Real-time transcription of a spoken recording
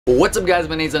What's up guys,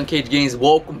 my name is unCAGEDgamez.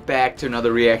 Welcome back to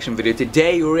another reaction video.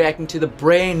 Today we're reacting to the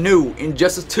brand new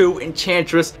Injustice 2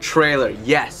 Enchantress trailer.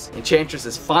 Yes, Enchantress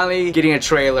is finally getting a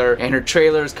trailer, and her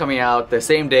trailer is coming out the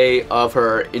same day of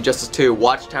her Injustice 2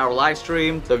 Watchtower live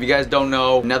stream. So if you guys don't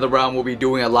know, NetherRealm will be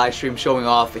doing a live stream showing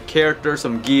off the character,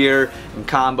 some gear and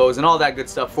combos and all that good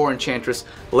stuff for Enchantress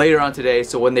later on today.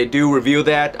 So when they do review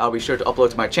that, I'll be sure to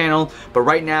upload to my channel. But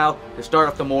right now, to start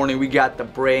off the morning, we got the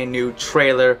brand new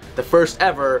trailer, the first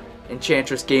ever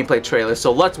Enchantress gameplay trailer.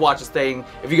 So let's watch this thing.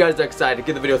 If you guys are excited,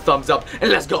 give the video a thumbs up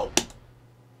and let's go.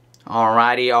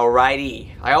 Alrighty.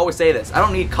 I always say this, I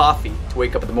don't need coffee to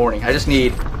wake up in the morning. I just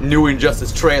need new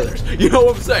Injustice trailers. You know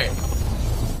what I'm saying?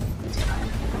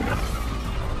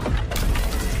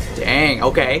 Dang,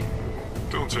 okay.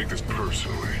 Don't take this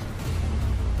personally.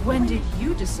 When did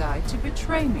you decide to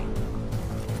betray me?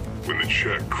 When the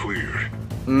check cleared.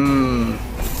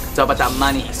 It's all about that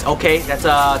monies. Okay, that's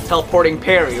a teleporting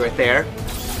parry right there.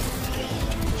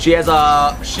 She has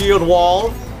a shield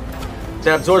wall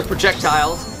that absorbs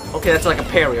projectiles. Okay, that's like a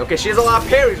parry. Okay, she has a lot of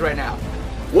parries right now.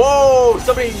 Whoa,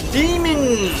 so many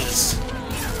demons.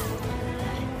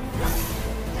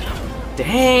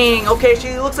 Dang, okay,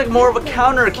 she looks like more of a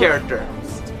counter character.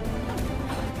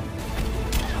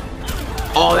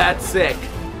 Oh, that's sick.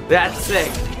 That's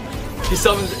sick. She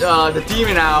summons the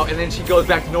demon out, and then she goes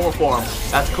back to normal form.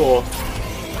 That's cool.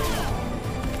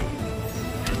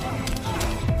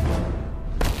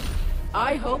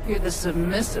 I hope you're the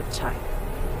submissive type.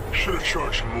 Should have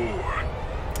charged more.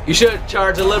 You should have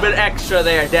charged a little bit extra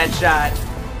there, Deadshot.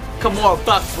 A couple more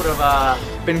bucks would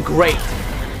have been great.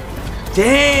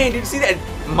 Dang, did you see that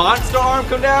monster arm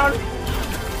come down?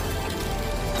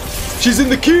 She's in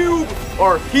the cube!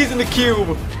 Or he's in the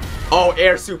cube. Oh,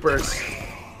 air supers.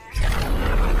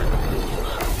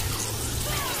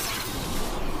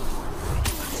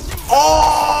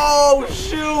 Oh,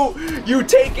 shoot! You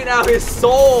taking out his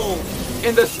soul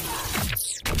in the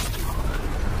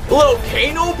little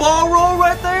Kano ball roll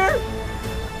right there?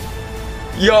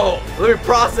 Yo, let me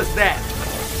process that.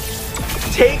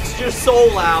 Takes your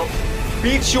soul out,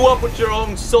 beats you up with your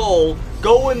own soul,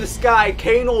 go in the sky,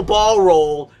 Kano ball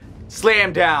roll,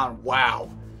 slam down. Wow.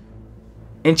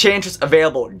 Enchantress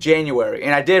available January,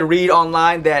 and I did read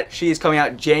online that she is coming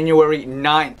out January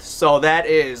 9th, so that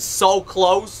is so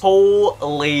close.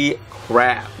 Holy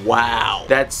crap. Wow.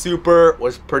 That super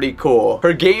was pretty cool.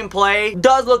 Her gameplay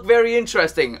does look very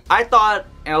interesting. I thought,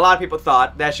 and a lot of people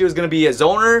thought, that she was going to be a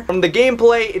zoner. From the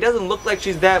gameplay, it doesn't look like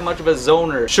she's that much of a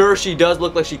zoner. Sure, she does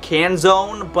look like she can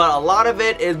zone, but a lot of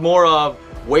it is more of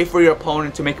wait for your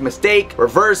opponent to make a mistake,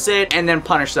 reverse it, and then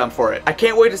punish them for it. I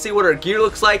can't wait to see what her gear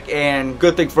looks like, and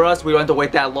good thing for us, we don't have to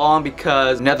wait that long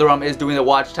because NetherRealm is doing the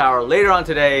Watchtower later on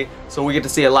today, so we get to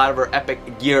see a lot of her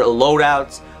epic gear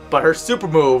loadouts. But her super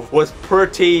move was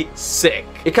pretty sick.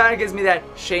 It kind of gives me that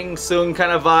Shang Tsung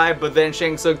kind of vibe, but then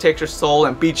Shang Tsung takes your soul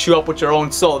and beats you up with your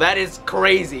own soul. That is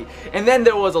crazy. And then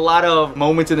there was a lot of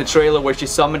moments in the trailer where she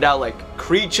summoned out like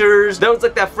creatures. There was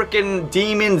like that freaking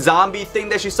demon zombie thing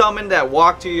that she summoned that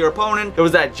walked to your opponent. There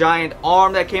was that giant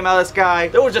arm that came out of the sky.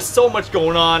 There was just so much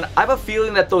going on. I have a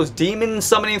feeling that those demon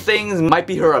summoning things might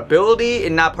be her ability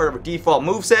and not part of her default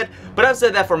moveset, but I've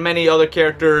said that for many other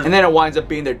characters, and then it winds up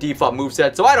being their default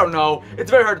moveset, so I don't know.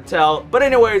 It's very hard to tell. But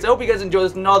anyways, I hope you guys enjoyed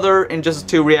this another Injustice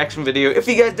 2 reaction video. If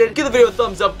you guys did, give the video a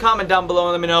thumbs up, comment down below,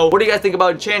 and let me know what do you guys think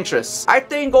about Enchantress. I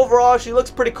think overall she looks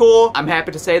pretty cool. I'm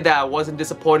happy to say that I wasn't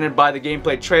disappointed by the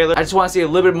gameplay trailer. I just want to see a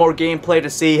little bit more gameplay to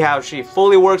see how she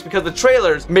fully works, because the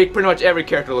trailers make pretty much every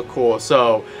character look cool.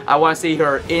 So I want to see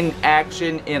her in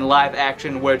action, in live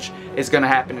action, which is going to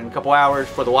happen in a couple hours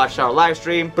for the Watchtower live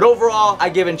stream. But overall, I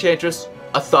give Enchantress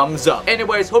a thumbs up.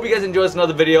 Anyways, hope you guys enjoyed this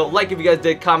another video. Like if you guys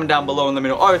did, comment down below and let me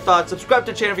know all your thoughts. Subscribe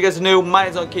to the channel if you guys are new. My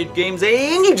name is unCAGEDgamez,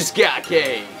 and you just got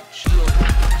caged.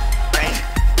 Bang,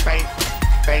 bang,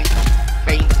 bang,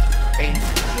 bang, bang.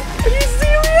 Are you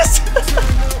serious?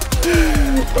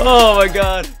 Oh my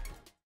god.